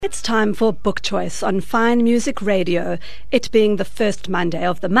It's time for Book Choice on Fine Music Radio, it being the first Monday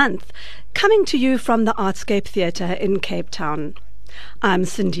of the month, coming to you from the Artscape Theatre in Cape Town. I'm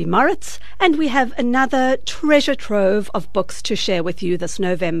Cindy Moritz, and we have another treasure trove of books to share with you this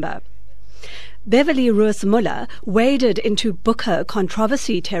November. Beverly Roos-Muller waded into Booker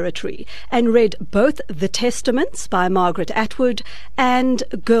controversy territory and read both The Testaments by Margaret Atwood and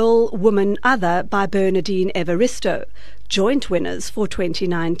Girl, Woman, Other by Bernardine Evaristo, joint winners for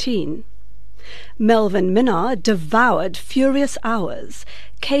 2019. Melvin Minnar devoured Furious Hours,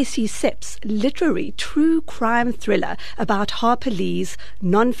 Casey Sepp's literary true crime thriller about Harper Lee's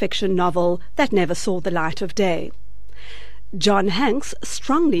non-fiction novel that never saw the light of day. John Hanks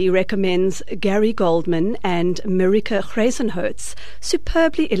strongly recommends Gary Goldman and Marika Greisenhout's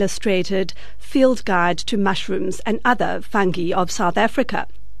superbly illustrated Field Guide to Mushrooms and Other Fungi of South Africa.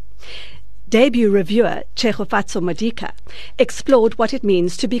 Debut reviewer Tshegofatso Modika explored what it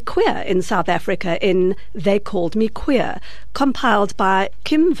means to be queer in South Africa in They Called Me Queer, compiled by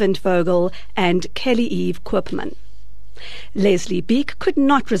Kim Windvogel and Kelly Eve Koopman. Leslie Beek could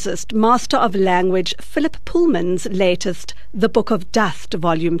not resist Master of Language Philip Pullman's latest The Book of Dust,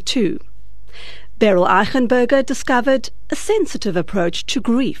 Volume 2. Beryl Eichenberger discovered a sensitive approach to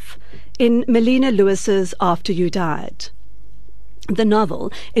grief in Melina Lewis's After You Died. The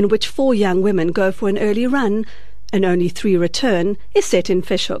novel, in which 4 young women go for an early run and only 3 return, is set in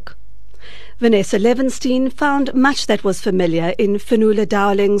Fishhoek. Vanessa Levenstein found much that was familiar in Fenula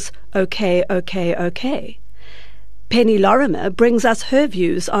Dowling's OK, OK, OK. Penny Lorimer brings us her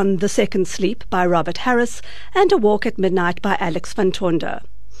views on The Second Sleep by Robert Harris and A Walk at Midnight by Alex van Tonder.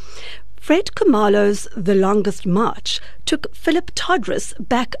 Fred Khumalo's The Longest March took Philip Todrus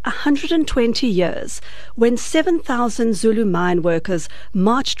back 120 years when 7,000 Zulu mine workers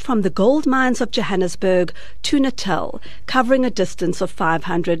marched from the gold mines of Johannesburg to Natal, covering a distance of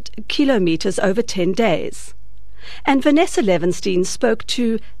 500 kilometers over 10 days. And Vanessa Levenstein spoke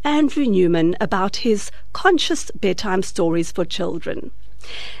to Andrew Newman about his conscious bedtime stories for children.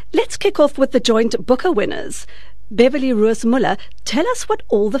 Let's kick off with the joint Booker winners. Beverly Roos-Muller, tell us what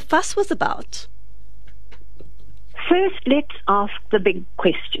all the fuss was about. First, let's ask the big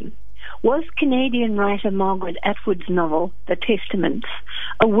question. Was Canadian writer Margaret Atwood's novel, The Testaments,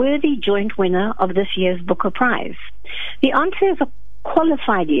 a worthy joint winner of this year's Booker Prize? The answer is a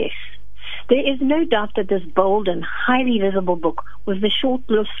qualified yes. There is no doubt that this bold and highly visible book was the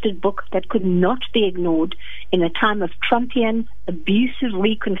short-listed book that could not be ignored in a time of Trumpian, abusive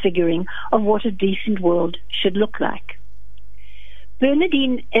reconfiguring of what a decent world should look like.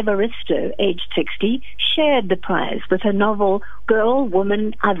 Bernardine Evaristo, aged 60, shared the prize with her novel Girl,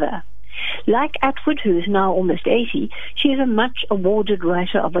 Woman, Other. Like Atwood, who is now almost 80, she is a much-awarded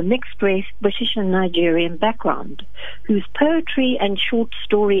writer of a mixed-race British and Nigerian background, whose poetry and short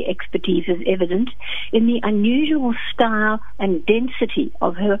story expertise is evident in the unusual style and density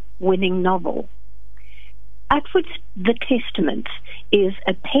of her winning novel. Atwood's The Testaments is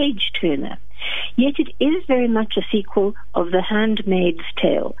a page-turner, yet it is very much a sequel of The Handmaid's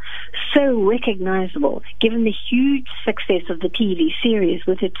Tale, so recognizable given the huge success of the TV series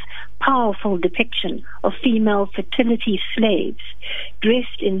with its powerful depiction of female fertility slaves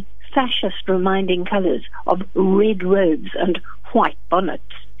dressed in fascist-reminding colors of red robes and white bonnets.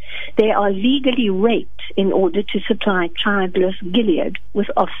 They are legally raped in order to supply childless Gilead with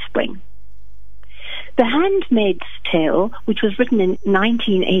offspring. The Handmaid's Tale, which was written in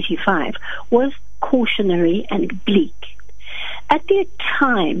 1985, was cautionary and bleak. At the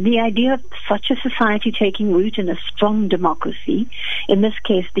time, the idea of such a society taking root in a strong democracy, in this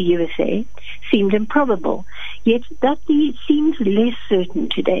case the USA, seemed improbable, yet that seems less certain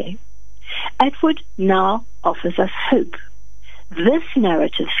today. Atwood now offers us hope. This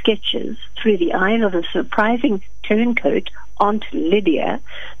narrative sketches, through the eyes of a surprising turncoat, Aunt Lydia,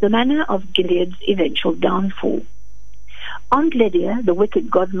 the manner of Gilead's eventual downfall. Aunt Lydia, the wicked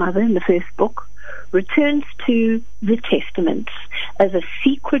godmother in the first book, returns to The Testaments as a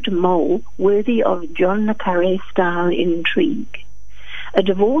secret mole worthy of John le Carré-style intrigue. A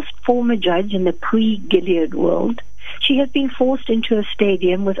divorced former judge in the pre-Gilead world, she has been forced into a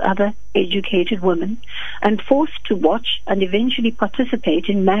stadium with other educated women and forced to watch and eventually participate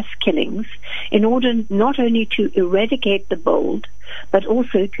in mass killings in order not only to eradicate the bold, but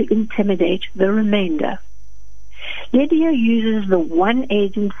also to intimidate the remainder. Lydia uses the one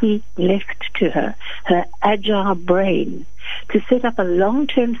agency left to her, her agile brain, to set up a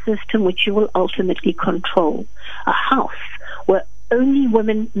long-term system which she will ultimately control, a house where only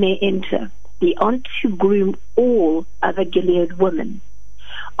women may enter, the aunts who groom all other Gilead women.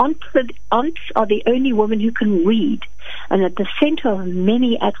 Aunts are the only women who can read, and at the center of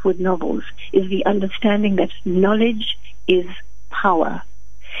many Atwood novels is the understanding that knowledge is power.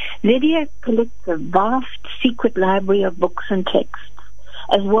 Lydia collects a vast secret library of books and texts,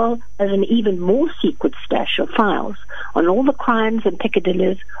 as well as an even more secret stash of files on all the crimes and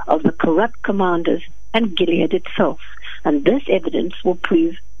peccadilloes of the corrupt commanders and Gilead itself, and this evidence will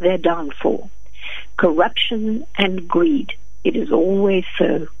prove their downfall. Corruption and greed. It is always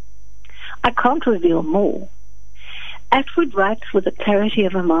so. I can't reveal more. Atwood writes with the clarity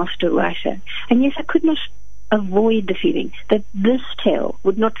of a master writer, and yet I could not avoid the feeling that this tale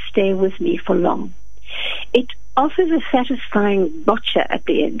would not stay with me for long. It offers a satisfying gotcha at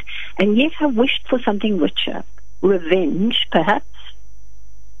the end, and yet I wished for something richer. Revenge, perhaps?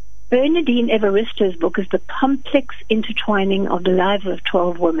 Bernardine Evaristo's book is the complex intertwining of the lives of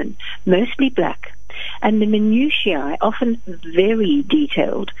 12 women, mostly black, and the minutiae, often very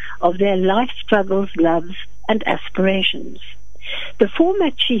detailed, of their life struggles, loves, and aspirations. The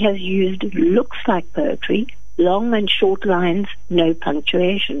format she has used looks like poetry, long and short lines, no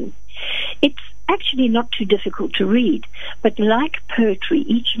punctuation. It's actually not too difficult to read, but like poetry,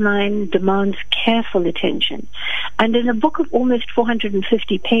 each line demands careful attention. And in a book of almost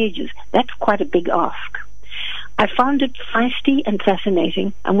 450 pages, that's quite a big ask. I found it feisty and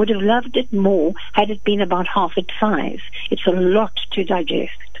fascinating and would have loved it more had it been about half its size. It's a lot to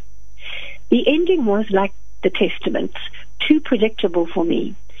digest. The ending was, like the Testaments, too predictable for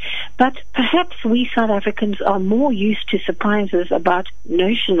me. But perhaps we South Africans are more used to surprises about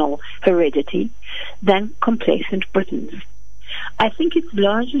notional heredity than complacent Britons. I think it's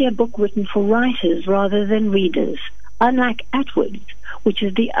largely a book written for writers rather than readers, unlike Atwood's, which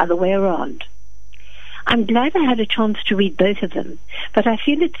is the other way around. I'm glad I had a chance to read both of them, but I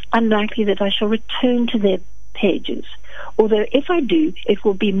feel it's unlikely that I shall return to their pages, although if I do, it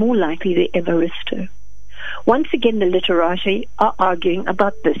will be more likely the Evaristo. Once again, the literati are arguing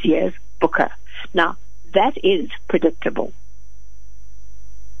about this year's Booker. Now, that is predictable.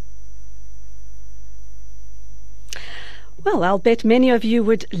 Well, I'll bet many of you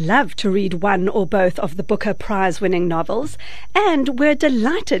would love to read one or both of the Booker Prize-winning novels, and we're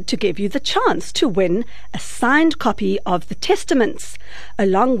delighted to give you the chance to win a signed copy of The Testaments,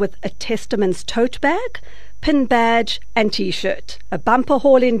 along with a Testaments tote bag, pin badge and T-shirt. A bumper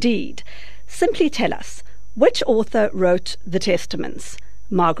haul indeed. Simply tell us, which author wrote The Testaments,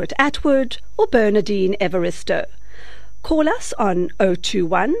 Margaret Atwood or Bernardine Evaristo? Call us on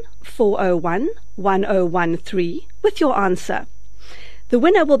 021 401 1013 with your answer. The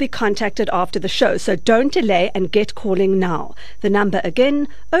winner will be contacted after the show, so don't delay and get calling now. The number again,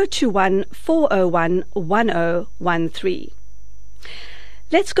 021 401 1013.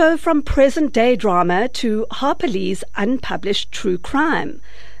 Let's go from present-day drama to Harper Lee's unpublished true crime.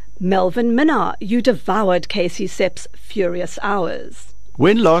 Melvin Minnar, you devoured Casey Sepp's Furious Hours.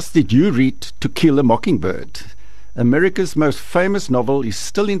 When last did you read To Kill a Mockingbird? America's most famous novel is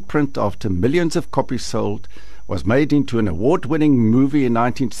still in print after millions of copies sold, was made into an award-winning movie in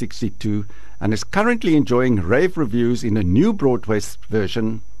 1962, and is currently enjoying rave reviews in a new Broadway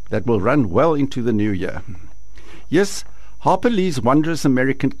version that will run well into the new year. Yes, Harper Lee's wondrous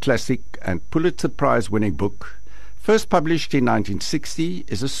American classic and Pulitzer Prize-winning book, first published in 1960,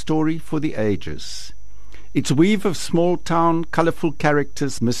 is a story for the ages. Its weave of small-town, colorful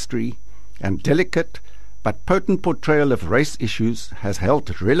characters, mystery, and delicate but potent portrayal of race issues has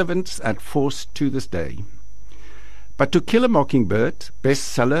held relevance and force to this day. But To Kill a Mockingbird,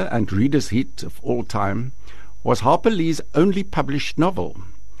 bestseller and reader's hit of all time, was Harper Lee's only published novel.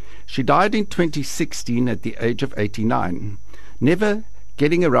 She died in 2016 at the age of 89, never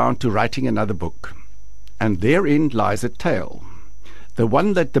getting around to writing another book. And therein lies a tale, the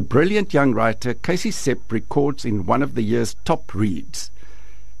one that the brilliant young writer Casey Sepp records in one of the year's top reads,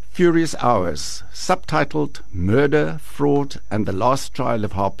 Furious Hours, subtitled Murder, Fraud, and the Last Trial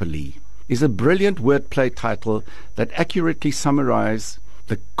of Harper Lee, is a brilliant wordplay title that accurately summarizes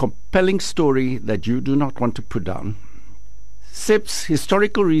the compelling story that you do not want to put down. Sepp's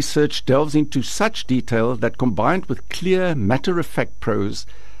historical research delves into such detail that, combined with clear, matter-of-fact prose,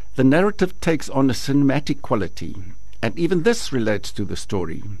 the narrative takes on a cinematic quality, and even this relates to the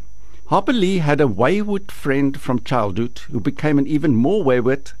story. Harper Lee had a wayward friend from childhood who became an even more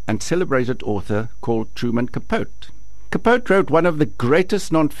wayward and celebrated author called Truman Capote. Capote wrote one of the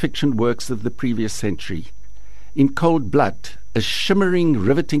greatest non-fiction works of the previous century, In Cold Blood, a shimmering,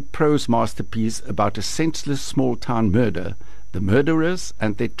 riveting prose masterpiece about a senseless small-town murder, the murderers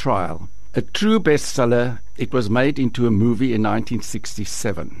and their trial. A true bestseller, it was made into a movie in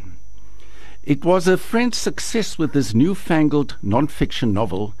 1967. It was a friend's success with this newfangled non-fiction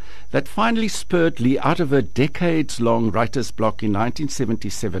novel that finally spurred Lee out of her decades-long writer's block in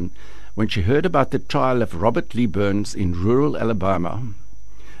 1977 when she heard about the trial of Robert Lee Burns in rural Alabama.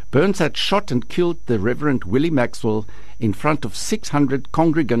 Burns had shot and killed the Reverend Willie Maxwell in front of 600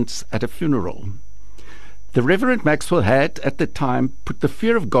 congregants at a funeral. The Reverend Maxwell had, at the time, put the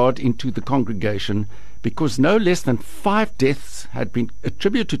fear of God into the congregation because no less than 5 deaths had been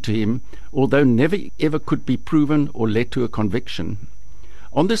attributed to him, although never ever could be proven or led to a conviction.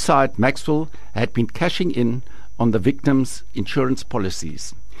 On the side, Maxwell had been cashing in on the victims' insurance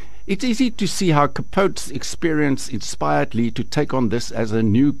policies. It's easy to see how Capote's experience inspired Lee to take on this as a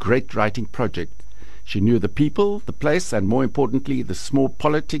new great writing project. She knew the people, the place, and more importantly, the small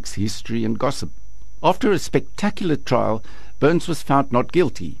politics, history, and gossip. After a spectacular trial, Burns was found not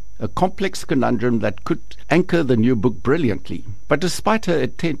guilty, a complex conundrum that could anchor the new book brilliantly. But despite her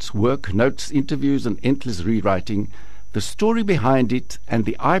intense work, notes, interviews, and endless rewriting, the story behind it and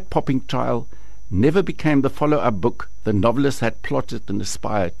the eye-popping trial never became the follow-up book the novelist had plotted and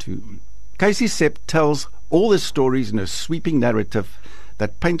aspired to. Casey Sepp tells all the stories in a sweeping narrative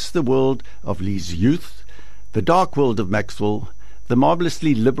that paints the world of Lee's youth, the dark world of Maxwell, the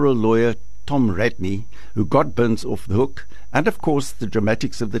marvelously liberal lawyer Tom Radney, who got Burns off the hook, and of course the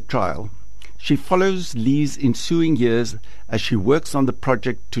dramatics of the trial. She follows Lee's ensuing years as she works on the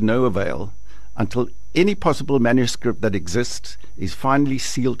project to no avail, until any possible manuscript that exists is finally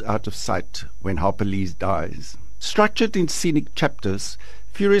sealed out of sight when Harper Lee dies. Structured in scenic chapters,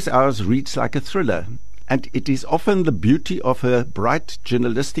 Furious Hours reads like a thriller, and it is often the beauty of her bright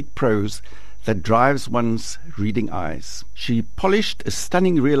journalistic prose that drives one's reading eyes. She polished a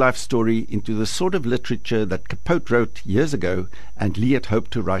stunning real-life story into the sort of literature that Capote wrote years ago and Lee had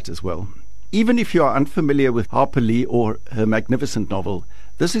hoped to write as well. Even if you are unfamiliar with Harper Lee or her magnificent novel,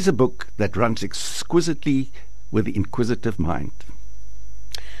 this is a book that runs exquisitely with the inquisitive mind.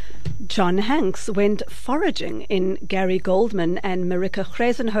 John Hanks went foraging in Gary Goldman and Marika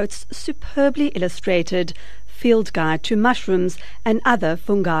Greisenhout's superbly illustrated Field Guide to Mushrooms and Other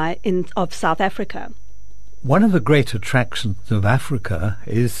Fungi of South Africa. One of the great attractions of Africa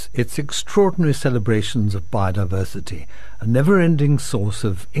is its extraordinary celebrations of biodiversity, a never-ending source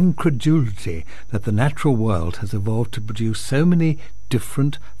of incredulity that the natural world has evolved to produce so many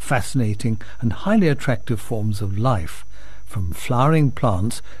different, fascinating and highly attractive forms of life, from flowering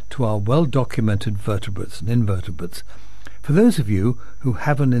plants to our well-documented vertebrates and invertebrates. For those of you who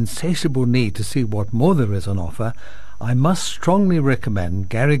have an insatiable need to see what more there is on offer, I must strongly recommend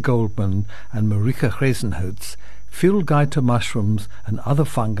Gary Goldman and Marika Greisenhout's Field Guide to Mushrooms and Other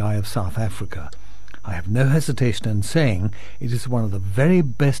Fungi of South Africa. I have no hesitation in saying it is one of the very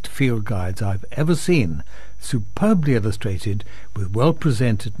best field guides I've ever seen, superbly illustrated with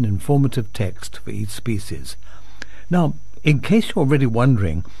well-presented and informative text for each species. Now, in case you're already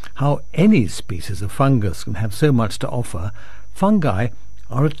wondering how any species of fungus can have so much to offer, fungi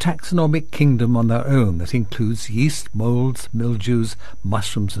are a taxonomic kingdom on their own that includes yeast, molds, mildews,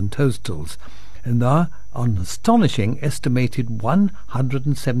 mushrooms and toadstools, and there are an astonishing estimated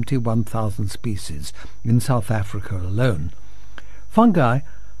 171,000 species in South Africa alone. Fungi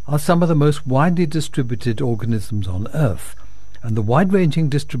are some of the most widely distributed organisms on Earth, and the wide-ranging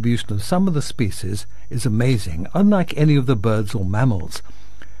distribution of some of the species is amazing, unlike any of the birds or mammals.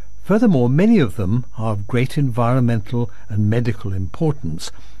 Furthermore, many of them are of great environmental and medical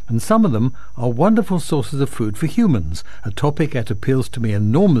importance, and some of them are wonderful sources of food for humans, a topic that appeals to me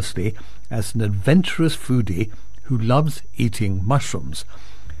enormously as an adventurous foodie who loves eating mushrooms.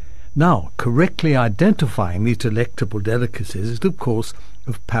 Now, correctly identifying these delectable delicacies is, of course,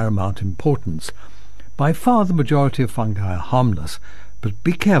 of paramount importance. By far the majority of fungi are harmless, but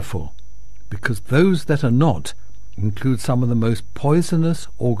be careful, because those that are not include some of the most poisonous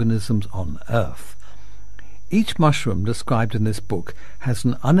organisms on Earth. Each mushroom described in this book has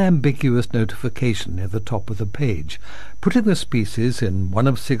an unambiguous notification near the top of the page, putting the species in one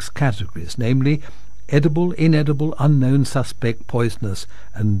of 6 categories, namely edible, inedible, unknown, suspect, poisonous,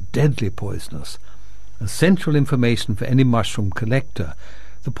 and deadly poisonous. Essential information for any mushroom collector.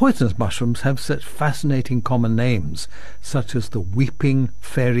 The poisonous mushrooms have such fascinating common names, such as the weeping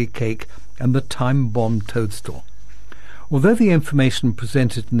fairy cake and the time-bomb toadstool. Although the information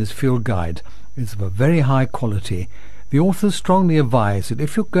presented in this field guide is of a very high quality, the authors strongly advise that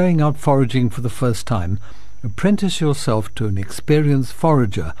if you're going out foraging for the first time, apprentice yourself to an experienced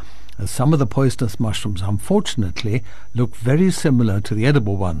forager, as some of the poisonous mushrooms unfortunately look very similar to the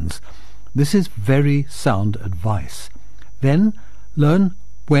edible ones. This is very sound advice. Then learn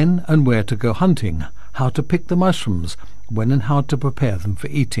when and where to go hunting, how to pick the mushrooms, when and how to prepare them for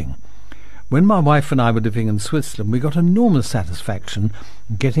eating. When my wife and I were living in Switzerland, we got enormous satisfaction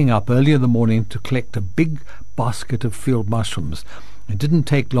getting up early in the morning to collect a big basket of field mushrooms. It didn't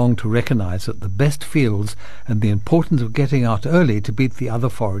take long to recognize that the best fields and the importance of getting out early to beat the other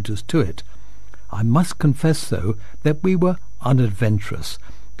foragers to it. I must confess, though, that we were unadventurous,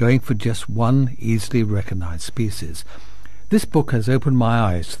 going for just one easily recognized species. This book has opened my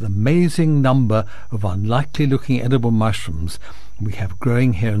eyes to the amazing number of unlikely-looking edible mushrooms we have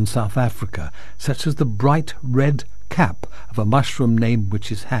growing here in South Africa, such as the bright red cap of a mushroom named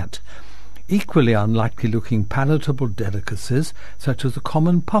Witch's Hat. Equally unlikely-looking palatable delicacies, such as the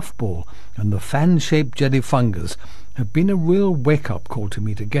common puffball and the fan-shaped jelly fungus, have been a real wake-up call to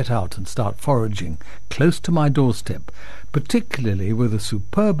me to get out and start foraging close to my doorstep, particularly with a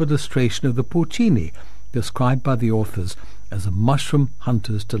superb illustration of the porcini, described by the authors as a mushroom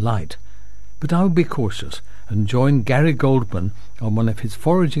hunter's delight. But I will be cautious and join Gary Goldman on one of his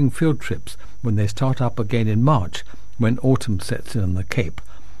foraging field trips when they start up again in March, when autumn sets in on the Cape.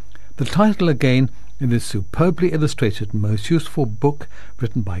 The title again in this superbly illustrated and most useful book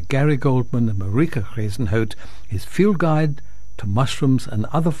written by Gary Goldman and Marika Greisenhout is Field Guide to Mushrooms and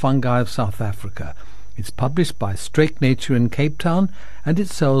Other Fungi of South Africa. It's published by Strake Nature in Cape Town and it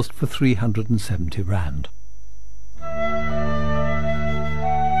sells for 370 rand.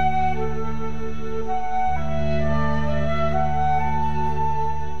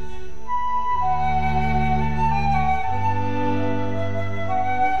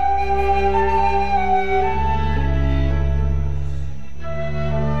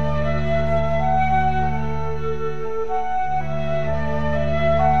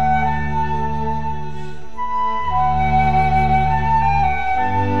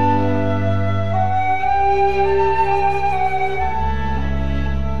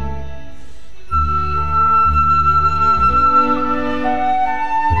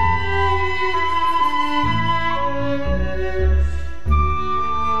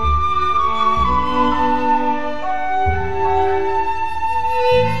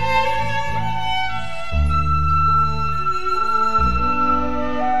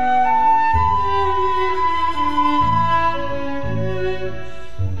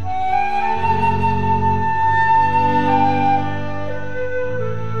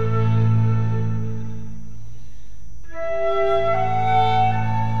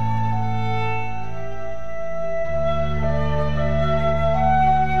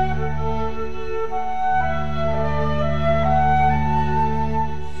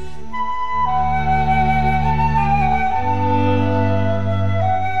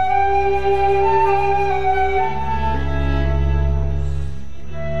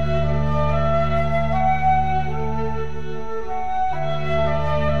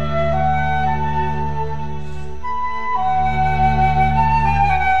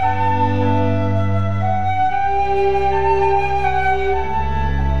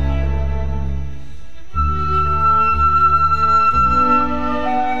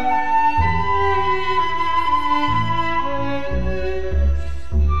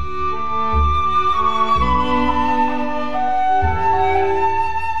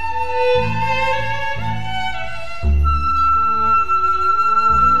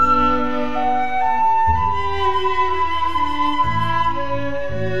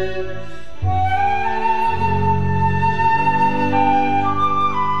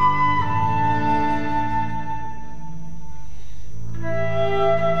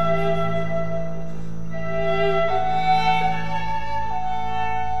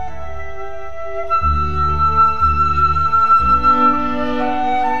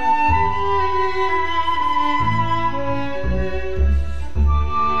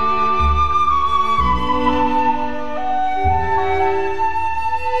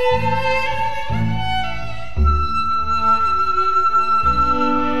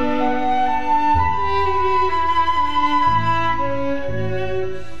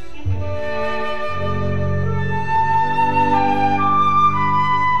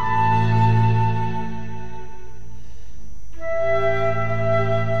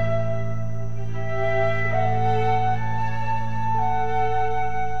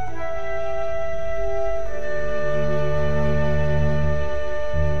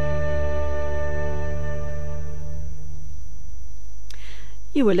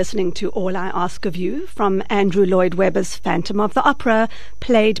 You were listening to All I Ask of You from Andrew Lloyd Webber's Phantom of the Opera,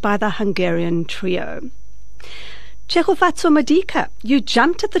 played by the Hungarian trio. Tshegofatso Modika, you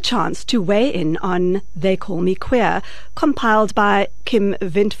jumped at the chance to weigh in on They Call Me Queer, compiled by Kim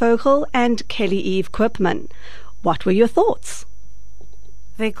Windvogel and Kelly Eve Koopman. What were your thoughts?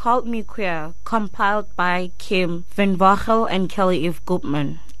 They Called Me Queer, compiled by Kim Windvogel and Kelly Eve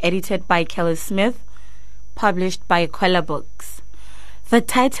Koopman. edited by Kelly Smith, published by Kwela Books. The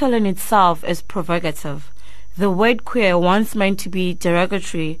title in itself is provocative. The word queer, once meant to be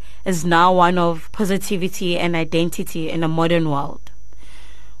derogatory, is now one of positivity and identity in a modern world.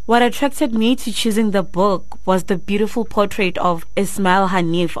 What attracted me to choosing the book was the beautiful portrait of Ismail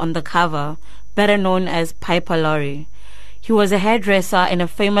Hanif on the cover, better known as Piper Laurie. He was a hairdresser and a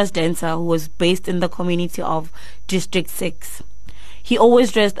famous dancer who was based in the community of District 6. He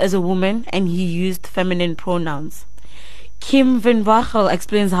always dressed as a woman and he used feminine pronouns. Kim Van Wachel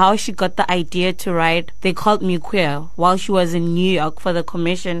explains how she got the idea to write They Called Me Queer while she was in New York for the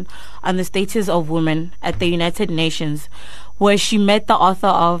Commission on the Status of Women at the United Nations, where she met the author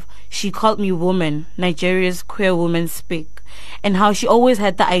of She Called Me Woman, Nigeria's Queer Women Speak, and how she always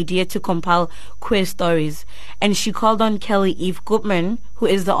had the idea to compile queer stories. And she called on Kelly Eve Goodman, who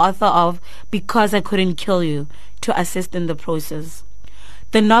is the author of Because I Couldn't Kill You, to assist in the process.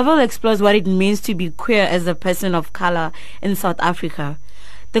 The novel explores what it means to be queer as a person of color in South Africa.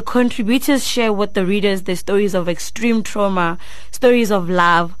 The contributors share with the readers their stories of extreme trauma, stories of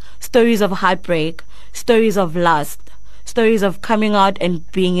love, stories of heartbreak, stories of lust, stories of coming out and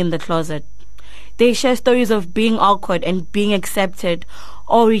being in the closet. They share stories of being awkward and being accepted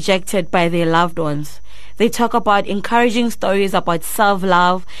or rejected by their loved ones. They talk about encouraging stories about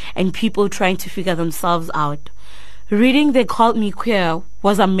self-love and people trying to figure themselves out. Reading They Called Me Queer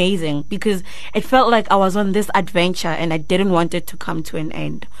was amazing because it felt like I was on this adventure and I didn't want it to come to an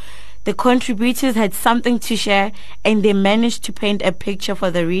end. The contributors had something to share and they managed to paint a picture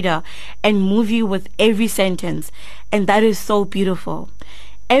for the reader and move you with every sentence, and that is so beautiful.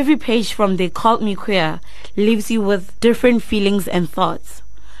 Every page from They Called Me Queer leaves you with different feelings and thoughts.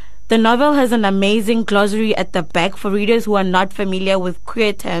 The novel has an amazing glossary at the back for readers who are not familiar with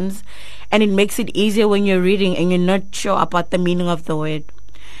queer terms, and it makes it easier when you're reading and you're not sure about the meaning of the word.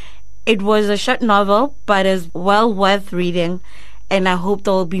 It was a short novel, but is well worth reading, and I hope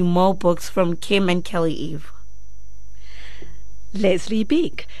there will be more books from Kim and Kelly Eve. Leslie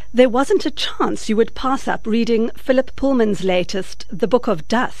Beek, there wasn't a chance you would pass up reading Philip Pullman's latest The Book of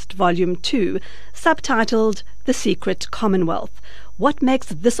Dust, Volume 2, subtitled The Secret Commonwealth. What makes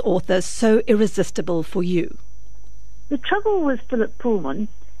this author so irresistible for you? The trouble with Philip Pullman,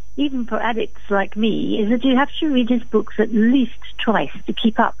 even for addicts like me, is that you have to read his books at least twice to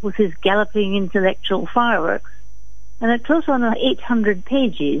keep up with his galloping intellectual fireworks. And at close on 800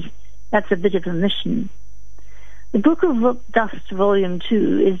 pages, that's a bit of a mission. The Book of Dust, Volume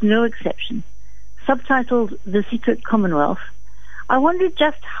 2, is no exception. Subtitled The Secret Commonwealth, I wondered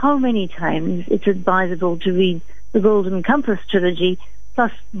just how many times it's advisable to read the Golden Compass trilogy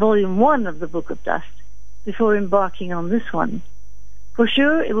plus Volume 1 of the Book of Dust before embarking on this one. For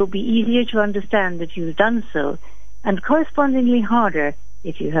sure, it will be easier to understand if you've done so, and correspondingly harder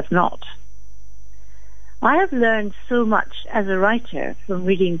if you have not. I have learned so much as a writer from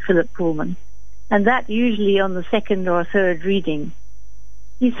reading Philip Pullman, and that usually on the second or third reading.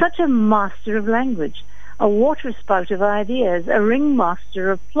 He's such a master of language, a waterspout of ideas, a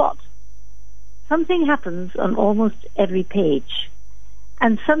ringmaster of plot. Something happens on almost every page,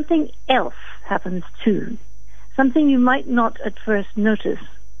 and something else happens too, something you might not at first notice,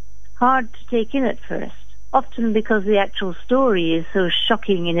 hard to take in at first, often because the actual story is so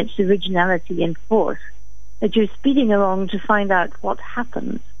shocking in its originality and force that you're speeding along to find out what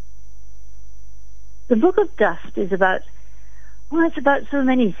happens. The Book of Dust is about, well, it's about so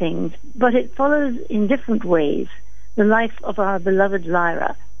many things, but it follows in different ways the life of our beloved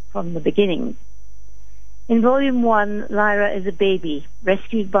Lyra from the beginning. In Volume 1, Lyra is a baby,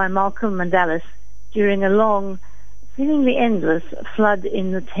 rescued by Malcolm and Alice during a long, seemingly endless, flood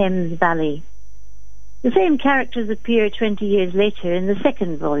in the Thames Valley. The same characters appear 20 years later in the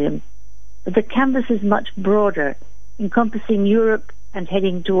second volume, but the canvas is much broader, encompassing Europe and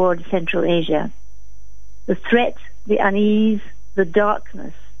heading toward Central Asia. The threat, the unease, the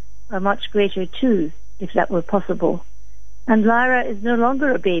darkness are much greater too, if that were possible. And Lyra is no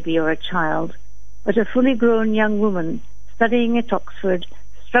longer a baby or a child, but a fully grown young woman studying at Oxford,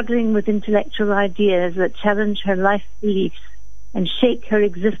 struggling with intellectual ideas that challenge her life beliefs and shake her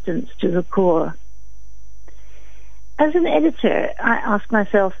existence to the core. As an editor, I ask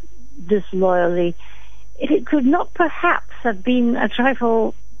myself disloyally if it could not perhaps have been a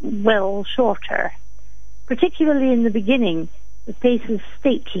trifle, well, shorter. Particularly in the beginning, the pace is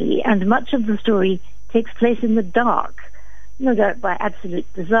stately, and much of the story takes place in the dark, no doubt by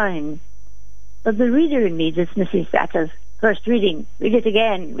absolute design. But the reader in me dismisses that as first reading. Read it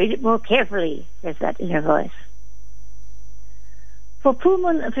again, read it more carefully, says that inner voice. For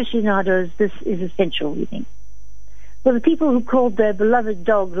Pullman aficionados, this is essential reading. For the people who called their beloved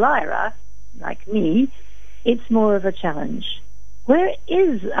dog Lyra, like me, it's more of a challenge. Where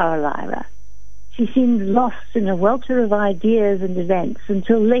is our Lyra? She seemed lost in a welter of ideas and events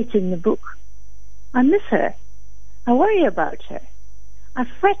until late in the book. I miss her. I worry about her. I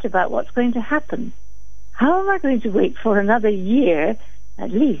fret about what's going to happen. How am I going to wait for another year,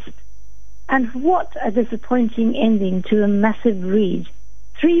 at least? And what a disappointing ending to a massive read.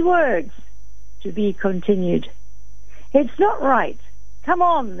 3 words, to be continued. It's not right. Come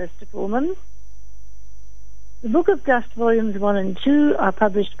on, Mr. Pullman. The Book of Dust Volumes 1 and 2 are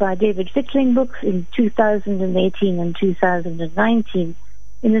published by David Fickling Books in 2018 and 2019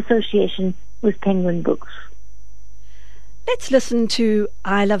 in association with Penguin Books. Let's listen to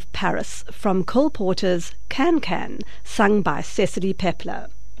I Love Paris from Cole Porter's Can Can, sung by Cecily Pepler.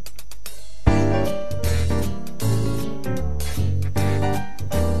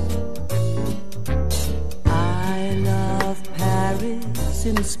 I love Paris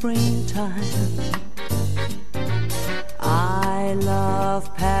in the springtime. I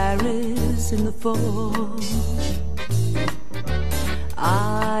love Paris in the fall.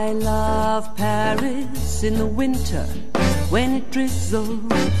 I love Paris in the winter when it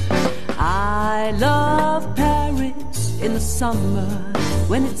drizzles. I love Paris in the summer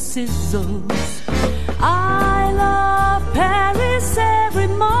when it sizzles. I love Paris every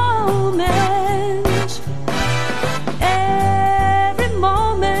moment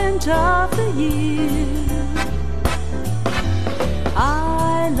of the year.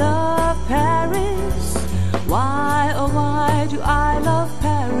 I love Paris. Why, oh why do I love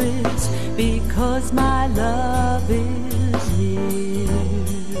Paris? Because my love is near.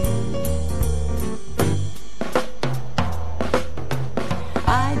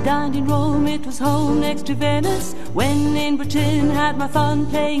 I dined in Rome, it was home next to Venice. When in Britain, had my fun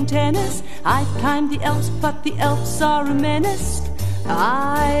playing tennis. I climbed the Alps, but the Alps are a menace.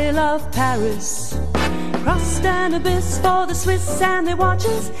 I love Paris. Crossed an abyss for the Swiss and their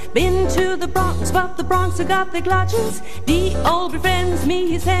watches. Been to the Bronx, but the Bronx have got their clutches. The old befriends me,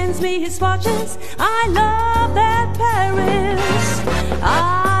 he sends me his swatches. I love that Paris.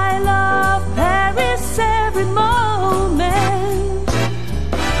 I love Paris every moment.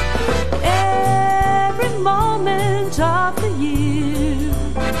 Every moment of the year.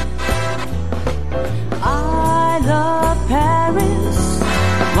 I love Paris.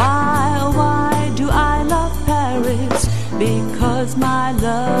 Why, oh why do I love Paris? Because my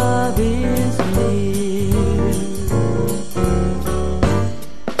love is near.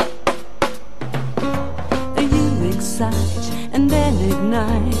 You excite and then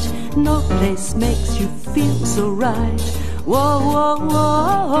ignite. No place makes you feel so right. Whoa, whoa,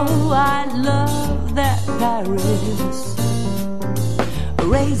 whoa, I love that Paris.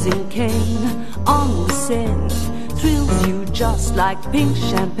 Raising Cane on the Seine thrills you just like pink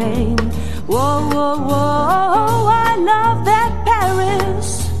champagne. Whoa, whoa, whoa, I love that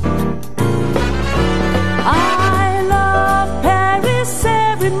Paris. I love Paris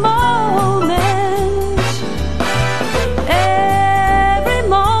every moment. Every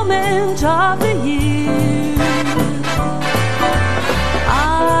moment of the year.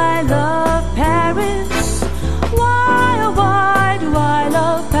 I love Paris. Why, oh why do I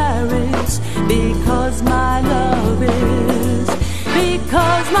love Paris? Because my love is,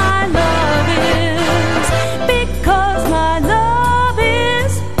 because my love is, because my love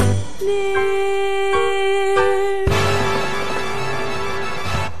is near.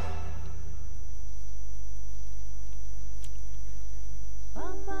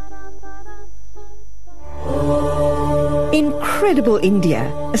 Incredible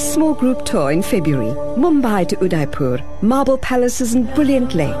India, a small group tour in February. Mumbai to Udaipur, marble palaces and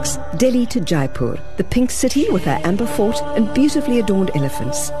brilliant lakes. Delhi to Jaipur, the pink city with her amber fort and beautifully adorned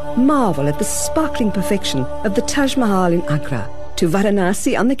elephants. Marvel at the sparkling perfection of the Taj Mahal in Agra. To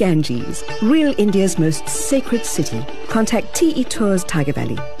Varanasi on the Ganges, real India's most sacred city. Contact TE Tours Tiger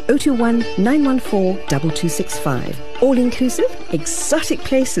Valley, 021 914 2265. All inclusive, exotic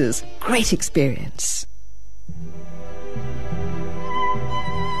places, great experience.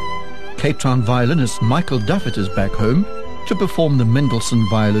 Cape Town violinist Michael Duffett is back home to perform the Mendelssohn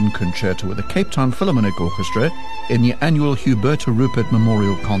Violin Concerto with the Cape Town Philharmonic Orchestra in the annual Huberta Rupert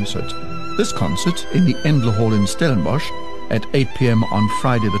Memorial Concert. This concert, in the Endler Hall in Stellenbosch, at 8 p.m. on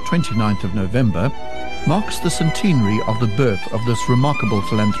Friday the 29th of November, marks the centenary of the birth of this remarkable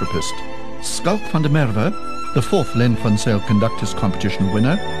philanthropist. Schalk van der Merwe, the fourth Len van Zyl Conductors Competition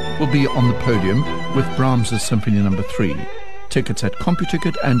winner, will be on the podium with Brahms' Symphony No. 3. Tickets at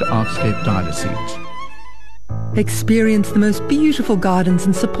CompuTicket and Artscape Dialer Seats. Experience the most beautiful gardens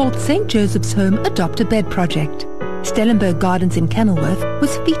and support St. Joseph's Home Adopt a Bed project. Stellenberg Gardens in Kenilworth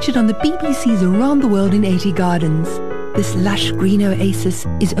was featured on the BBC's Around the World in 80 Gardens. This lush green oasis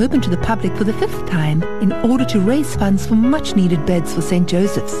is open to the public for the 5th time in order to raise funds for much-needed beds for St.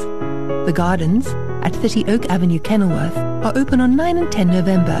 Joseph's. The gardens at 30 Oak Avenue, Kenilworth, are open on 9 and 10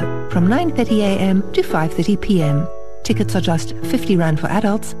 November from 9:30am to 5:30pm. Tickets are just R50 for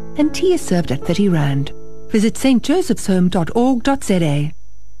adults and tea is served at R30. Visit stjosephshome.org.za.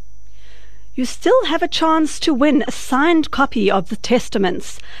 You still have a chance to win a signed copy of the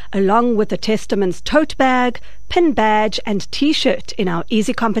Testaments, along with the Testaments tote bag, pin badge and T-shirt in our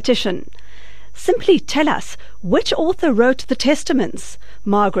easy competition. Simply tell us which author wrote the Testaments,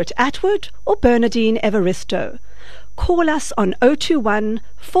 Margaret Atwood or Bernardine Evaristo. Call us on 021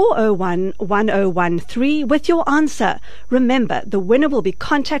 401 1013 with your answer. Remember, the winner will be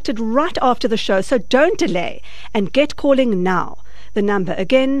contacted right after the show, so don't delay and get calling now. The number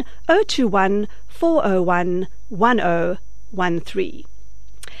again, 021 401 1013.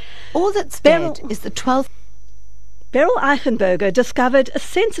 All that's dead is the 12th. Beryl Eichenberger discovered a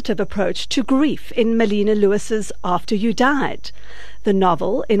sensitive approach to grief in Melina Lewis's After You Died. The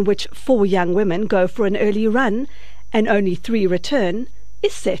novel, in which 4 young women go for an early run and only 3 return,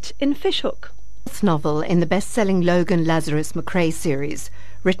 is set in Fishhook. Novel in the best-selling Logan Lazarus McRae series,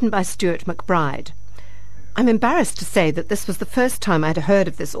 written by Stuart McBride. I'm embarrassed to say that this was the first time I'd heard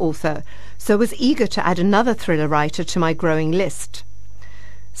of this author, so was eager to add another thriller writer to my growing list.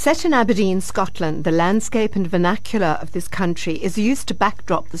 Set in Aberdeen, Scotland, the landscape and vernacular of this country is used to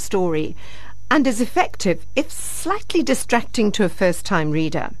backdrop the story and is effective, if slightly distracting to a first-time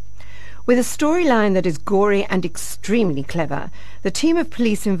reader. With a storyline that is gory and extremely clever, the team of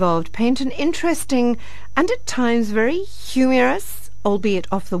police involved paint an interesting and at times very humorous, albeit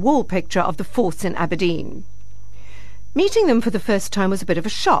off-the-wall picture of the force in Aberdeen. Meeting them for the first time was a bit of a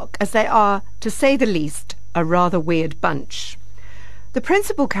shock, as they are, to say the least, a rather weird bunch. The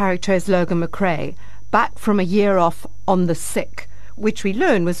principal character is Logan McRae, back from a year off on the sick, which we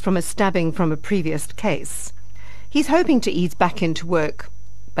learn was from a stabbing from a previous case. He's hoping to ease back into work,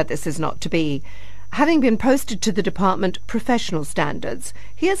 but this is not to be. Having been posted to the department professional standards,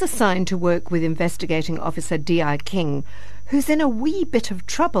 he is assigned to work with investigating officer D.I. King, who's in a wee bit of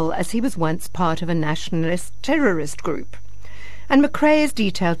trouble as he was once part of a nationalist terrorist group. And McRae is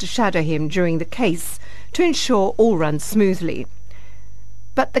detailed to shadow him during the case to ensure all runs smoothly.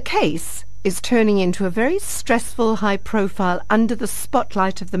 But the case is turning into a very stressful, high-profile,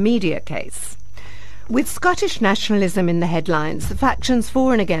 under-the-spotlight of the media case. With Scottish nationalism in the headlines, the factions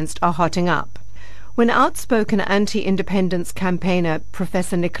for and against are hotting up. When outspoken anti-independence campaigner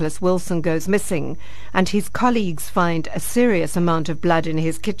Professor Nicholas Wilson goes missing and his colleagues find a serious amount of blood in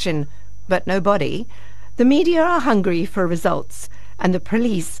his kitchen, but no body, the media are hungry for results and the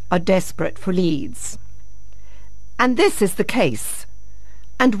police are desperate for leads. And this is the case.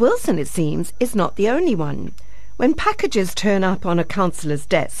 And Wilson, it seems, is not the only one. When packages turn up on a councillor's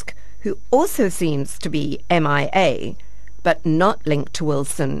desk, who also seems to be MIA, but not linked to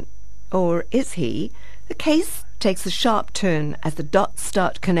Wilson, or is he? The case takes a sharp turn as the dots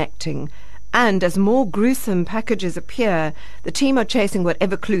start connecting, and as more gruesome packages appear, the team are chasing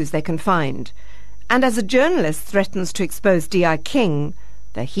whatever clues they can find. And as a journalist threatens to expose D.I. King,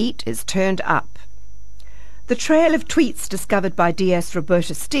 the heat is turned up. The trail of tweets discovered by DS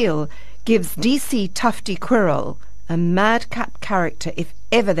Roberta Steele gives DC Tufty Quirrell, a madcap character if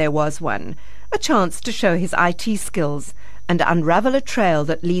ever there was one, a chance to show his IT skills and unravel a trail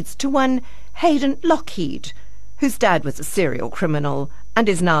that leads to one Hayden Lockheed, whose dad was a serial criminal and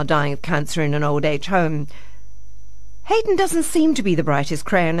is now dying of cancer in an old-age home. Hayden doesn't seem to be the brightest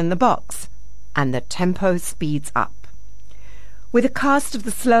crayon in the box, and the tempo speeds up. With a cast of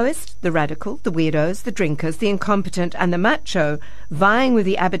the slowest, the radical, the weirdos, the drinkers, the incompetent, and the macho vying with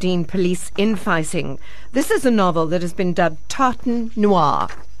the Aberdeen police infighting, this is a novel that has been dubbed tartan noir,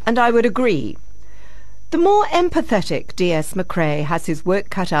 and I would agree. The more empathetic D.S. McRae has his work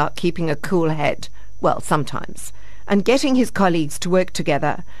cut out keeping a cool head, well, sometimes, and getting his colleagues to work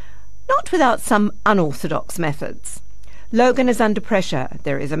together, not without some unorthodox methods. Logan is under pressure,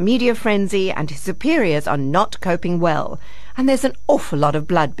 there is a media frenzy, and his superiors are not coping well, and there's an awful lot of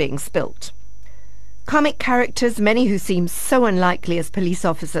blood being spilt. Comic characters, many who seem so unlikely as police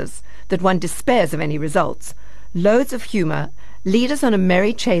officers that one despairs of any results, loads of humour, lead us on a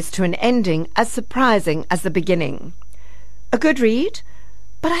merry chase to an ending as surprising as the beginning. A good read,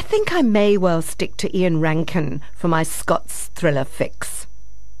 but I think I may well stick to Ian Rankin for my Scots thriller fix.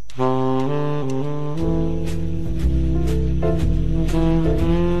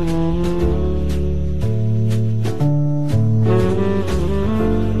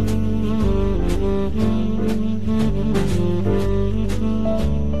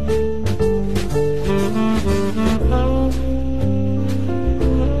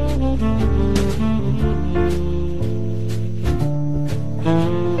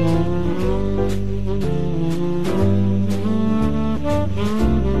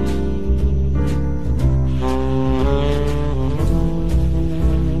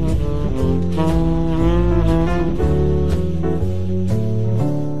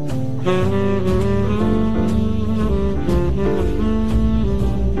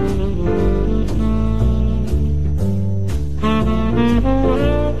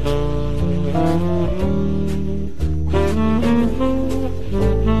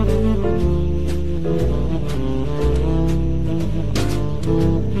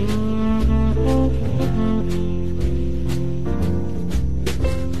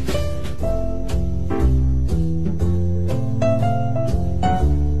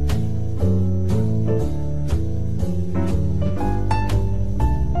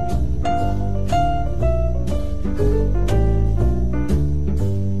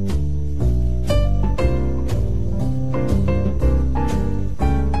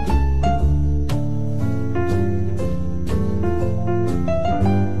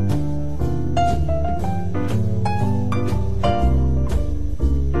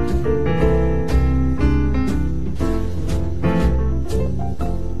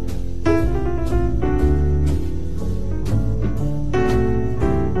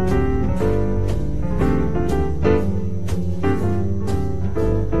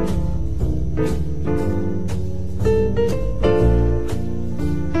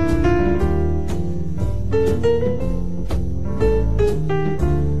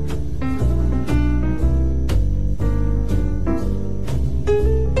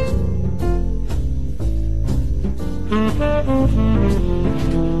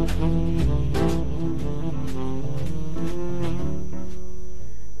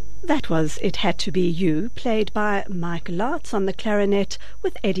 That was It Had to Be You, played by Mike Lartz on the clarinet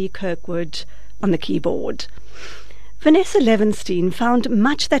with Eddie Kirkwood on the keyboard. Vanessa Levenstein found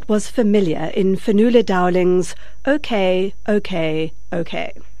much that was familiar in Fionnuala Dowling's OK, OK,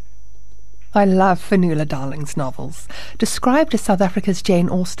 OK. I love Fionnuala Dowling's novels. Described as South Africa's Jane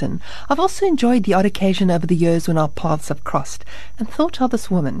Austen, I've also enjoyed the odd occasion over the years when our paths have crossed, and thought how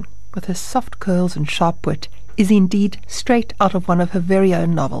this woman, with her soft curls and sharp wit, is indeed straight out of one of her very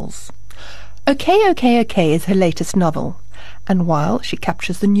own novels. OK, OK, OK is her latest novel, and while she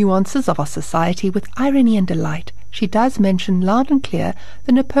captures the nuances of our society with irony and delight, she does mention loud and clear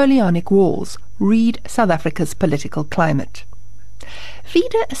the Napoleonic Wars, read South Africa's political climate.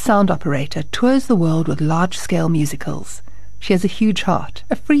 Vida, a sound operator, tours the world with large-scale musicals. She has a huge heart,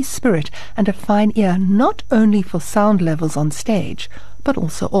 a free spirit, and a fine ear not only for sound levels on stage, but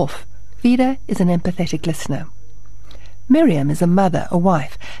also off. Vida is an empathetic listener. Miriam is a mother, a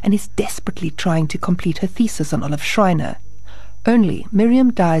wife, and is desperately trying to complete her thesis on Olive Schreiner. Only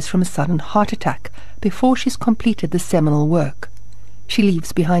Miriam dies from a sudden heart attack before she's completed the seminal work. She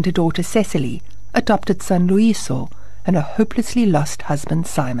leaves behind her daughter Cecily, adopted son Luiso, and a hopelessly lost husband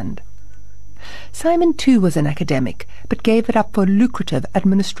Simon. Simon too was an academic, but gave it up for a lucrative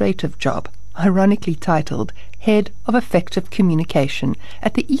administrative job, ironically titled Head of Effective Communication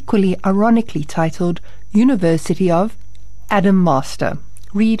at the equally ironically titled University of Adam Master,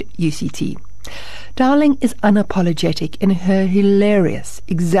 read UCT. Dowling is unapologetic in her hilarious,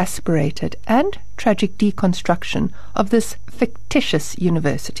 exasperated and tragic deconstruction of this fictitious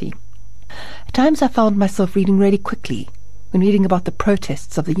university. At times I found myself reading really quickly. When reading about the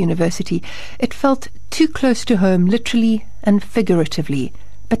protests of the university, it felt too close to home literally and figuratively,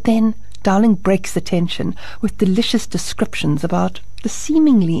 but then Dowling breaks the tension with delicious descriptions about the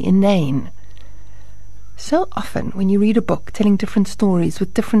seemingly inane. So often when you read a book telling different stories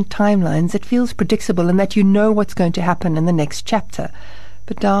with different timelines, it feels predictable and that you know what's going to happen in the next chapter.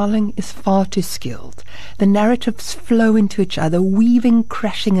 But Dowling is far too skilled. The narratives flow into each other, weaving,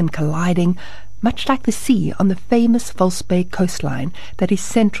 crashing and colliding, much like the sea on the famous False Bay coastline that is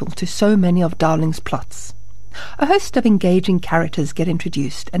central to so many of Dowling's plots. A host of engaging characters get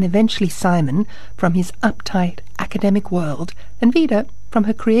introduced, and eventually Simon, from his uptight academic world, and Vida, from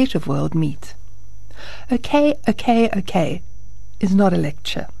her creative world, meet. OK, OK, OK is not a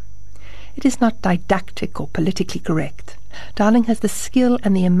lecture. It is not didactic or politically correct. Dowling has the skill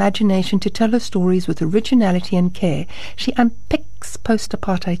and the imagination to tell her stories with originality and care. She unpicks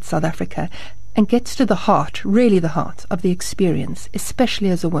post-apartheid South Africa and gets to the heart, really the heart, of the experience, especially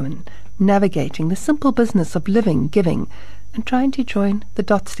as a woman, navigating the simple business of living, giving, and trying to join the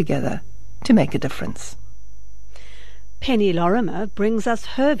dots together to make a difference. Penny Lorimer brings us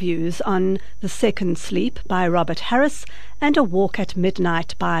her views on The Second Sleep by Robert Harris and A Walk at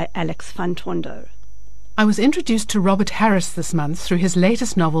Midnight by Alex van Tondo. I was introduced to Robert Harris this month through his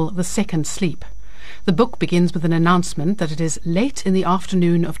latest novel, The Second Sleep. The book begins with an announcement that it is late in the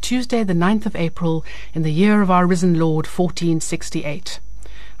afternoon of Tuesday the 9th of April in the year of our risen Lord 1468.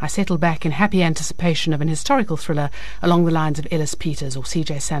 I settle back in happy anticipation of an historical thriller along the lines of Ellis Peters or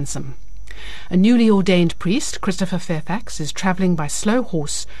C.J. Sansom. A newly ordained priest, Christopher Fairfax, is travelling by slow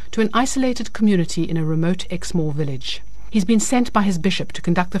horse to an isolated community in a remote Exmoor village. He's been sent by his bishop to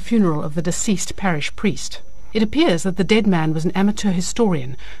conduct the funeral of the deceased parish priest. It appears that the dead man was an amateur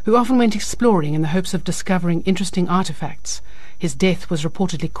historian who often went exploring in the hopes of discovering interesting artefacts. His death was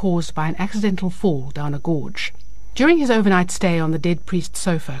reportedly caused by an accidental fall down a gorge. During his overnight stay on the dead priest's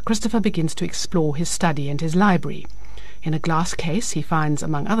sofa, Christopher begins to explore his study and his library. In a glass case he finds,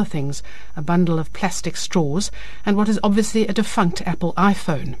 among other things, a bundle of plastic straws and what is obviously a defunct Apple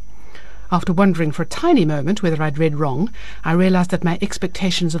iPhone. After wondering for a tiny moment whether I'd read wrong, I realized that my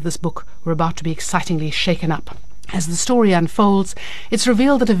expectations of this book were about to be excitingly shaken up. As the story unfolds, it's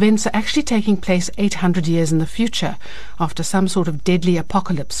revealed that events are actually taking place 800 years in the future, after some sort of deadly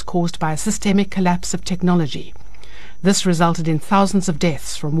apocalypse caused by a systemic collapse of technology. This resulted in thousands of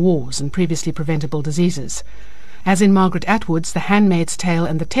deaths from wars and previously preventable diseases. As in Margaret Atwood's The Handmaid's Tale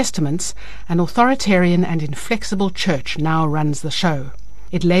and The Testaments, an authoritarian and inflexible church now runs the show.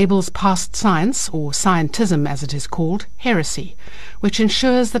 It labels past science, or scientism as it is called, heresy, which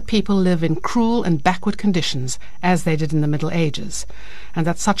ensures that people live in cruel and backward conditions as they did in the Middle Ages, and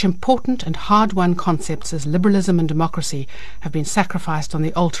that such important and hard-won concepts as liberalism and democracy have been sacrificed on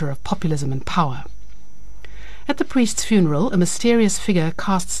the altar of populism and power. At the priest's funeral, a mysterious figure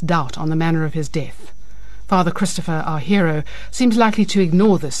casts doubt on the manner of his death. Father Christopher, our hero, seems likely to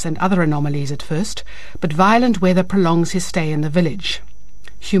ignore this and other anomalies at first, but violent weather prolongs his stay in the village.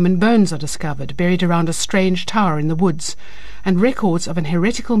 Human bones are discovered, buried around a strange tower in the woods, and records of an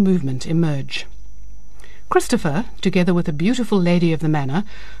heretical movement emerge. Christopher, together with a beautiful lady of the manor,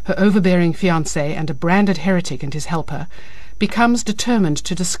 her overbearing fiancé, and a branded heretic and his helper, becomes determined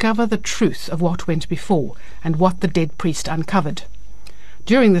to discover the truth of what went before and what the dead priest uncovered.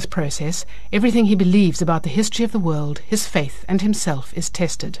 During this process, everything he believes about the history of the world, his faith, and himself is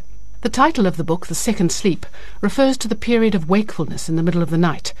tested. The title of the book, The Second Sleep, refers to the period of wakefulness in the middle of the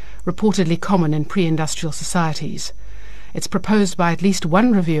night, reportedly common in pre-industrial societies. It's proposed by at least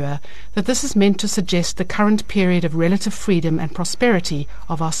one reviewer that this is meant to suggest the current period of relative freedom and prosperity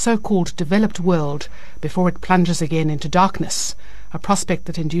of our so-called developed world before it plunges again into darkness, a prospect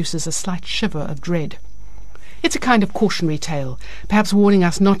that induces a slight shiver of dread. It's a kind of cautionary tale, perhaps warning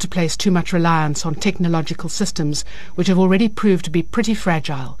us not to place too much reliance on technological systems which have already proved to be pretty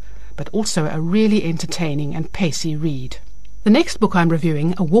fragile, but also a really entertaining and pacey read. The next book I'm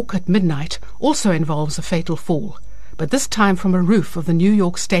reviewing, A Walk at Midnight, also involves a fatal fall, but this time from a roof of the New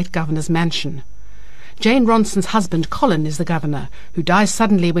York State Governor's mansion. Jane Ronson's husband, Colin, is the governor, who dies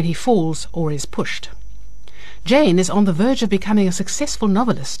suddenly when he falls or is pushed. Jane is on the verge of becoming a successful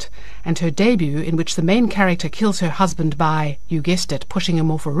novelist, and her debut, in which the main character kills her husband by, you guessed it, pushing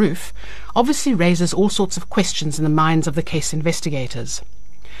him off a roof, obviously raises all sorts of questions in the minds of the case investigators.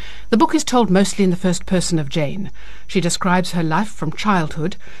 The book is told mostly in the first person of Jane. She describes her life from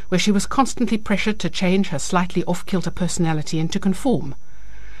childhood, where she was constantly pressured to change her slightly off-kilter personality and to conform.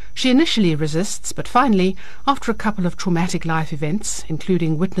 She initially resists, but finally, after a couple of traumatic life events,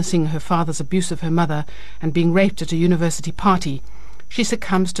 including witnessing her father's abuse of her mother and being raped at a university party, she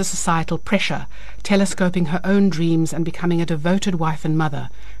succumbs to societal pressure, telescoping her own dreams and becoming a devoted wife and mother,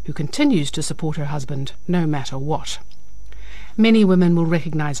 who continues to support her husband no matter what. Many women will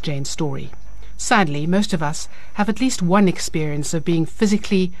recognize Jane's story. Sadly, most of us have at least one experience of being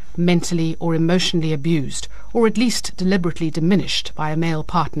physically, mentally, or emotionally abused, or at least deliberately diminished by a male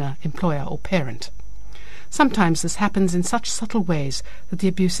partner, employer, or parent. Sometimes this happens in such subtle ways that the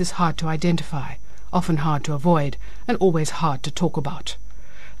abuse is hard to identify, often hard to avoid, and always hard to talk about.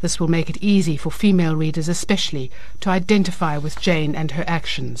 This will make it easy for female readers especially to identify with Jane and her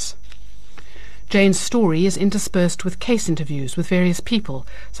actions. Jane's story is interspersed with case interviews with various people,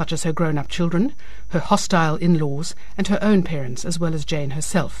 such as her grown-up children, her hostile in-laws, and her own parents, as well as Jane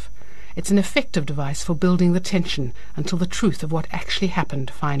herself. It's an effective device for building the tension until the truth of what actually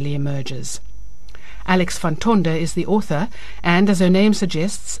happened finally emerges. Alex van Tonder is the author, and, as her name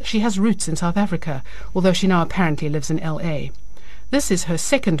suggests, she has roots in South Africa, although she now apparently lives in L.A. This is her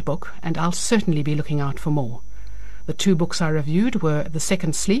second book, and I'll certainly be looking out for more. The two books I reviewed were The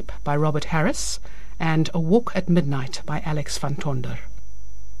Second Sleep by Robert Harris and A Walk at Midnight by Alex van Tonder.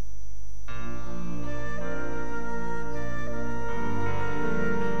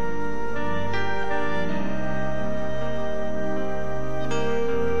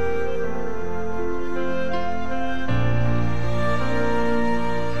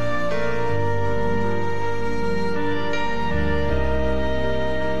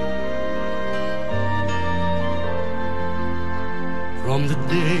 From the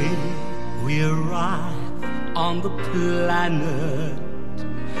day we arrived on the planet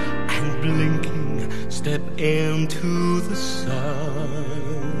and into the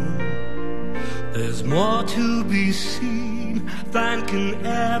sun. There's more to be seen than can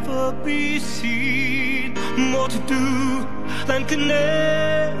ever be seen, more to do than can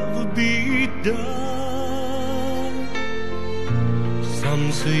ever be done.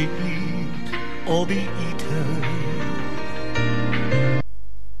 Some say eat or be eaten.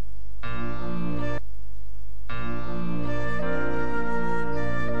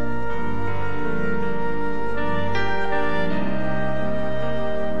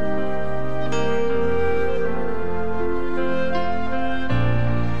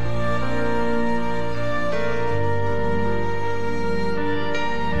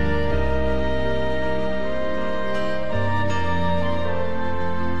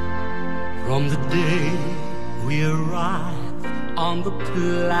 From the day we arrived on the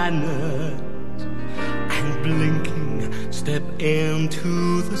planet and blinking step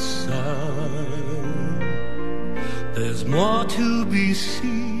into the sun, there's more to be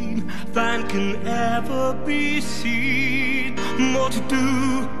seen than can ever be seen, more to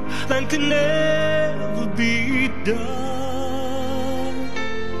do than can ever be done.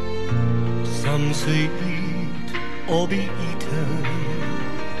 Some say eat or be eaten.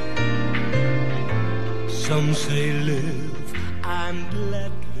 Some say live and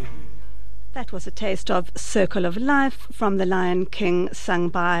let live. That was a taste of Circle of Life from The Lion King, sung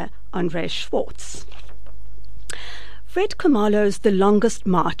by Andre Schwartz. Fred Khumalo's The Longest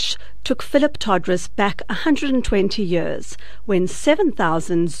March took Philip Todrus back 120 years, when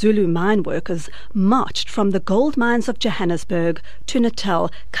 7,000 Zulu mine workers marched from the gold mines of Johannesburg to Natal,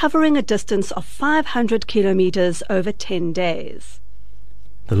 covering a distance of 500 kilometers over 10 days.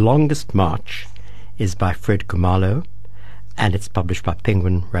 The Longest March is by Fred Khumalo, and it's published by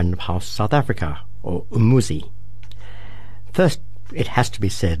Penguin Random House South Africa, or Umuzi. First, it has to be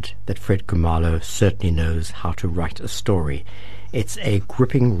said that Fred Khumalo certainly knows how to write a story. It's a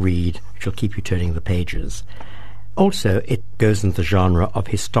gripping read which will keep you turning the pages. Also, it goes into the genre of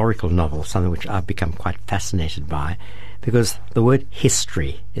historical novel, something which I've become quite fascinated by, because the word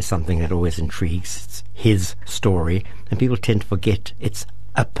history is something that always intrigues. It's his story, and people tend to forget it's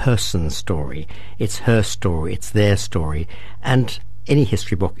a person's story. It's her story, it's their story, and any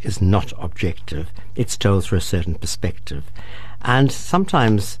history book is not objective. It's told through a certain perspective. And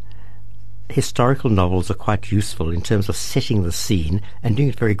sometimes historical novels are quite useful in terms of setting the scene and doing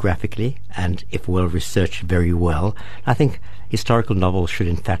it very graphically and, if well researched, very well. I think historical novels should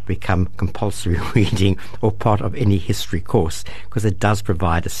in fact become compulsory reading or part of any history course, because it does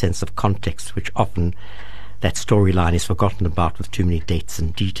provide a sense of context which often that storyline is forgotten about with too many dates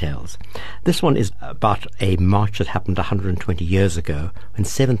and details. This one is about a march that happened 120 years ago when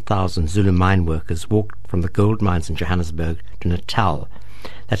 7,000 Zulu mine workers walked from the gold mines in Johannesburg to Natal.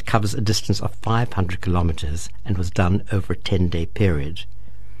 That covers a distance of 500 kilometers and was done over a 10-day period.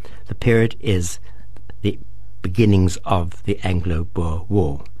 The period is the beginnings of the Anglo-Boer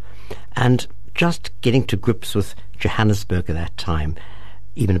War. And just getting to grips with Johannesburg at that time,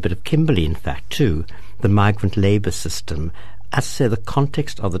 even a bit of Kimberley in fact too, the migrant labour system, as I say, the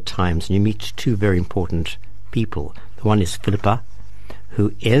context of the times, and you meet two very important people. The one is Philippa,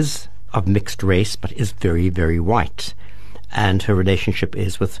 who is of mixed race but is very, very white, and her relationship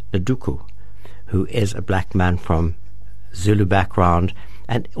is with Nduku, who is a black man from Zulu background,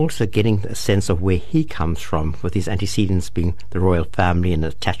 and also getting a sense of where he comes from, with his antecedents being the royal family and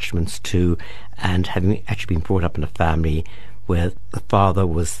attachments to, and having actually been brought up in a family where the father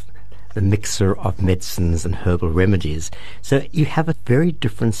was the mixer of medicines and herbal remedies. So you have a very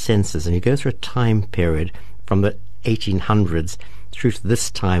different senses, and you go through a time period from the 1800s through to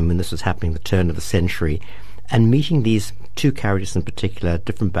this time when this was happening, the turn of the century, and meeting these two characters in particular,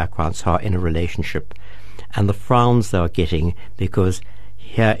 different backgrounds, who are in a relationship, and the frowns they are getting because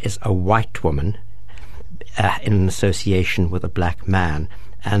here is a white woman in an association with a black man,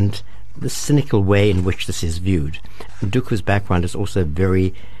 and the cynical way in which this is viewed. Nduku's background is also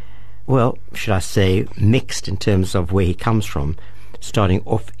very, well, should I say, mixed in terms of where he comes from, starting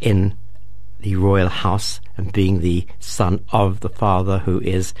off in the royal house and being the son of the father who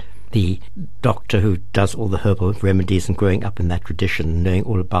is the doctor who does all the herbal remedies, and growing up in that tradition, knowing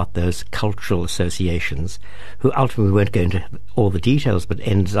all about those cultural associations, who ultimately won't go into all the details, but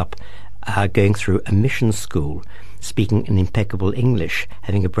ends up going through a mission school, speaking in impeccable English,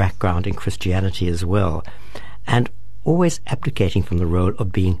 having a background in Christianity as well, and always abdicating from the role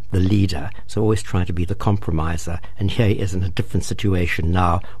of being the leader, so always trying to be the compromiser. And here he is in a different situation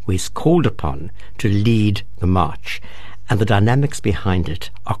now, where he's called upon to lead the march. And the dynamics behind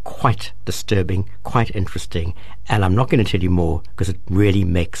it are quite disturbing, quite interesting, and I'm not going to tell you more because it really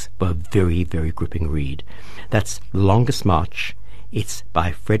makes for a very, very gripping read. That's Longest March. It's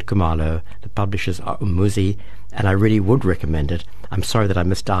by Fred Khumalo. The publishers are Umuzi, and I really would recommend it. I'm sorry that I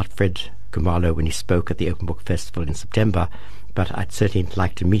missed out Fred Khumalo when he spoke at the Open Book Festival in September, but I'd certainly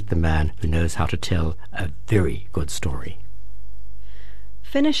like to meet the man who knows how to tell a very good story.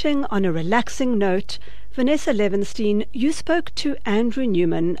 Finishing on a relaxing note, Vanessa Levenstein, you spoke to Andrew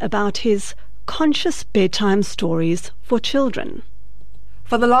Newman about his conscious bedtime stories for children.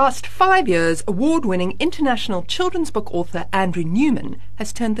 For the last 5 years, award-winning international children's book author Andrew Newman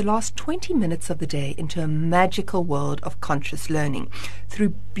has turned the last 20 minutes of the day into a magical world of conscious learning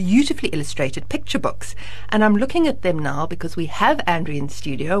through beautifully illustrated picture books. And I'm looking at them now because we have Andrew in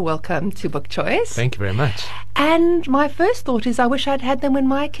studio. Welcome to Book Choice. Thank you very much. And my first thought is I wish I'd had them when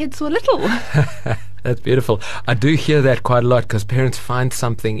my kids were little. That's beautiful. I do hear that quite a lot because parents find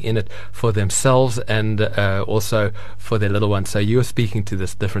something in it for themselves and also for their little ones. So you're speaking to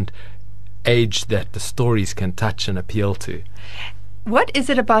this different age that the stories can touch and appeal to. What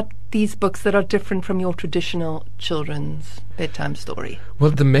is it about these books that are different from your traditional children's bedtime story? Well,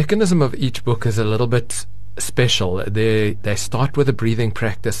 the mechanism of each book is a little bit special. They start with a breathing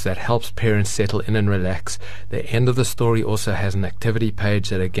practice that helps parents settle in and relax. The end of the story also has an activity page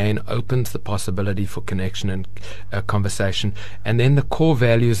that again opens the possibility for connection and conversation. And then the core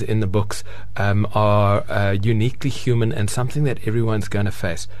values in the books are uniquely human and something that everyone's going to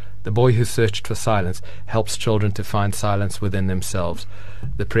face. The Boy Who Searched for Silence helps children to find silence within themselves.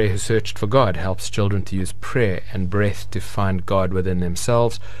 The Prayer Who Searched for God helps children to use prayer and breath to find God within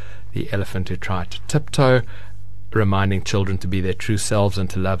themselves. The Elephant Who Tried to Tiptoe, reminding children to be their true selves and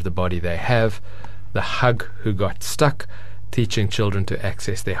to love the body they have. The Hug Who Got Stuck, teaching children to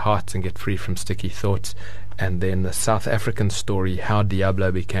access their hearts and get free from sticky thoughts. And then the South African story, How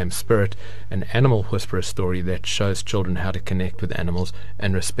Diablo Became Spirit, an animal whisperer story that shows children how to connect with animals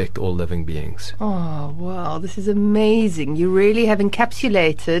and respect all living beings. Oh, wow, this is amazing. You really have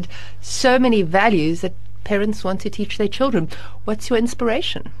encapsulated so many values that parents want to teach their children. What's your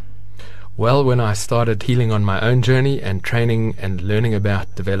inspiration? Well, when I started healing on my own journey and training and learning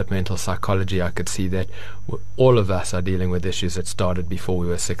about developmental psychology, I could see that all of us are dealing with issues that started before we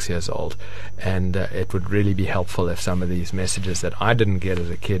were 6 years old. And it would really be helpful if some of these messages that I didn't get as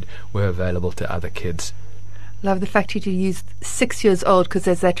a kid were available to other kids. Love the fact that you used 6 years old, because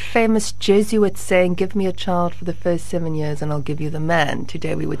there's that famous Jesuit saying, give me a child for the first 7 years and I'll give you the man.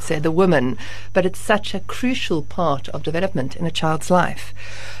 Today we would say the woman. But it's such a crucial part of development in a child's life.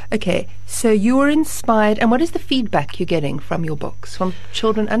 Okay, so you were inspired, and what is the feedback you're getting from your books, from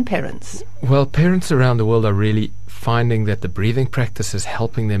children and parents? Well, parents around the world are really finding that the breathing practice is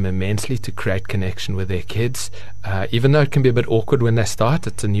helping them immensely to create connection with their kids. Even though it can be a bit awkward when they start,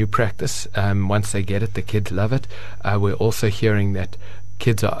 it's a new practice. Once they get it, the kids love it. We're also hearing that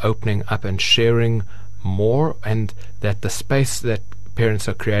kids are opening up and sharing more, and that the space that parents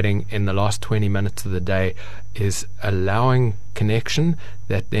are creating in the last 20 minutes of the day is allowing connection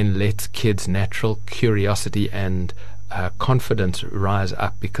that then lets kids' natural curiosity and confidence rise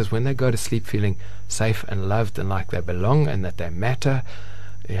up, because when they go to sleep feeling safe and loved and like they belong and that they matter,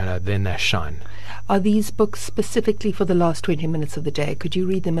 then they shine. Are these books specifically for the last 20 minutes of the day? Could you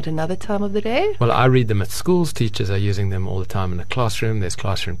read them at another time of the day? Well, I read them at schools. Teachers are using them all the time in the classroom. There's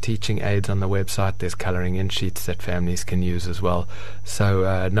classroom teaching aids on the website. There's colouring in sheets that families can use as well. So,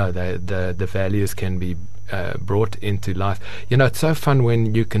 the values can be brought into life. It's so fun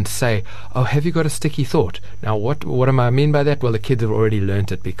when you can say, oh, have you got a sticky thought? Now, what am I mean by that? Well, the kids have already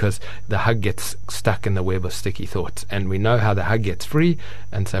learnt it, because the hug gets stuck in the web of sticky thoughts, and we know how the hug gets free.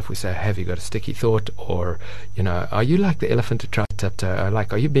 And so if we say, have you got a sticky thought? Or, are you like the elephant who tried to tiptoe?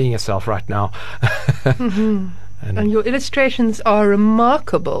 Are you being yourself right now? Mm-hmm. And your illustrations are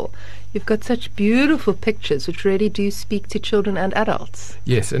remarkable. You've got such beautiful pictures which really do speak to children and adults.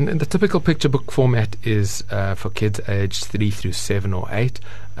 Yes, and the typical picture book format is for kids aged 3 through 7 or 8.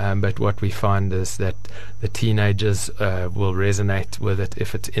 But what we find is that the teenagers will resonate with it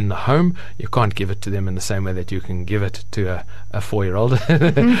if it's in the home. You can't give it to them in the same way that you can give it to a 4-year-old.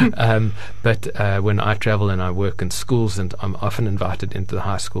 But when I travel and I work in schools, and I'm often invited into the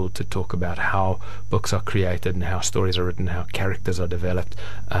high school to talk about how books are created and how stories are written, how characters are developed,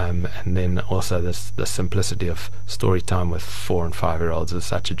 and then also the simplicity of story time with 4 and 5-year-olds is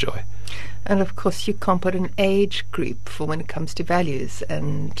such a joy. And of course you can't put an age group for when it comes to values,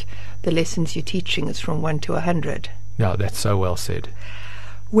 and the lessons you're teaching is from 1 to 100. Yeah, that's so well said.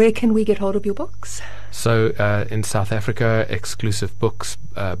 Where can we get hold of your books? So in South Africa, Exclusive Books,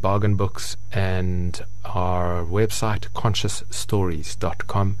 Bargain Books, and our website,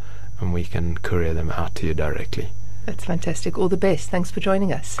 consciousstories.com, and we can courier them out to you directly. That's fantastic. All the best. Thanks for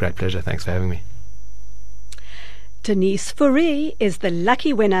joining us. Great pleasure. Thanks for having me. Denise Fourie is the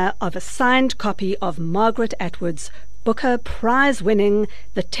lucky winner of a signed copy of Margaret Atwood's Booker Prize-winning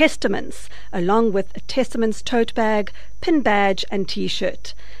The Testaments, along with a Testaments tote bag, pin badge and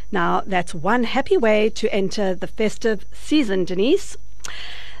T-shirt. Now, that's one happy way to enter the festive season, Denise.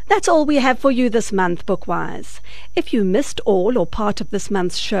 That's all we have for you this month, Bookwise. If you missed all or part of this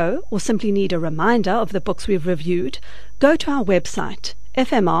month's show, or simply need a reminder of the books we've reviewed, go to our website,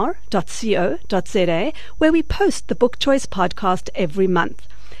 fmr.co.za, where we post the Book Choice podcast every month.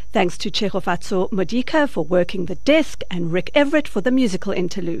 Thanks to Chehofatso Modika for working the desk and Rick Everett for the musical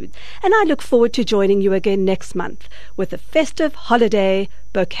interlude. And I look forward to joining you again next month with a festive holiday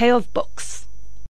bouquet of books.